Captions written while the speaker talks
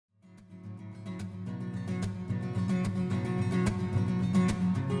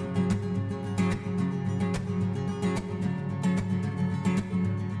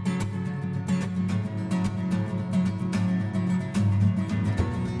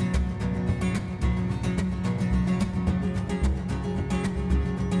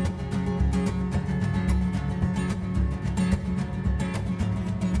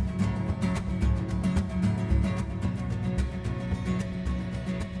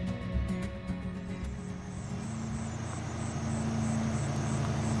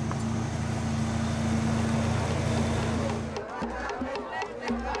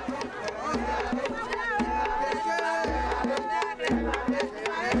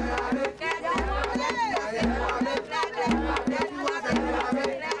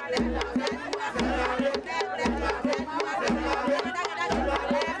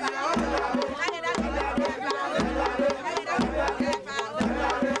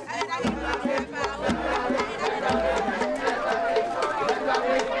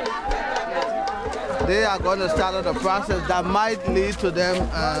are going to start the process that might lead to them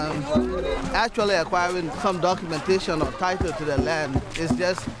actually acquiring some documentation or title to the land. It's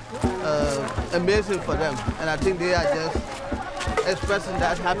just amazing for them, and I think they are just expressing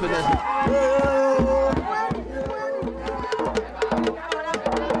that happiness.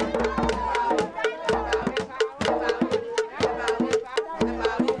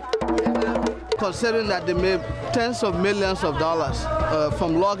 Considering that they made tens of millions of dollars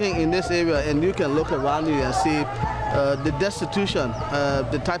from logging in this area, and you can look around you and see the destitution,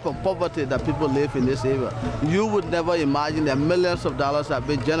 the type of poverty that people live in this area. You would never imagine that millions of dollars have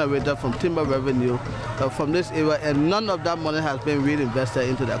been generated from timber revenue from this area, and none of that money has been reinvested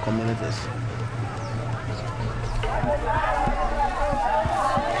into their communities.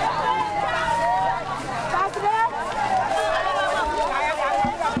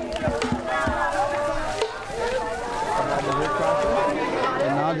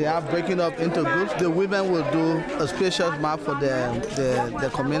 They are breaking up into groups. The women will do a spacious map for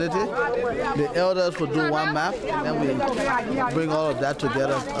the community. The elders will do one map, and then we bring all of that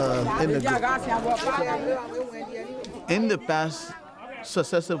together in the group. In the past,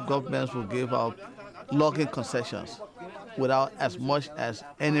 successive governments will give out logging concessions without as much as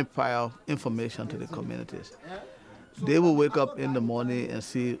any prior information to the communities. They will wake up in the morning and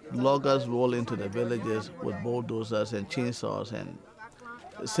see loggers roll into the villages with bulldozers and chainsaws and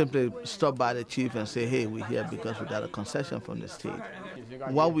simply stop by the chief and say, hey, we're here because we got a concession from the state.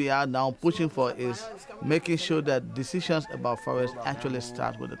 What we are now pushing for is making sure that decisions about forests actually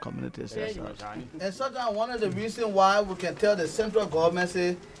start with the communities themselves. And sometimes one of the reasons why we can tell the central government,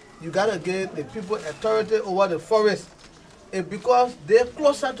 say, you got to give the people authority over the forest, is because they're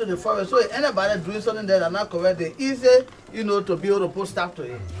closer to the forest. So if anybody doing something that are not correct, they're easy, you know, to be able to put stop to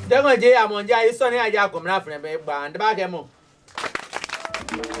it.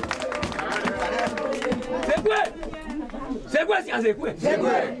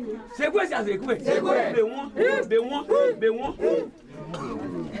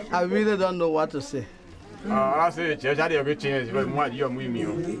 I really don't know what to say.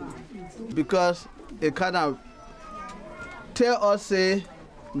 Because it kind of tell us say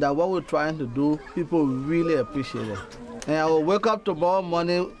that what we're trying to do, people really appreciate it. And I will wake up tomorrow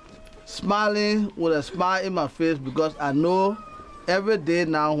morning smiling with a smile in my face because I know every day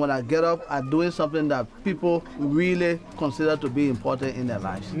now when I get up, I'm doing something that people really consider to be important in their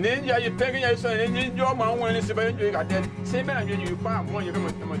lives.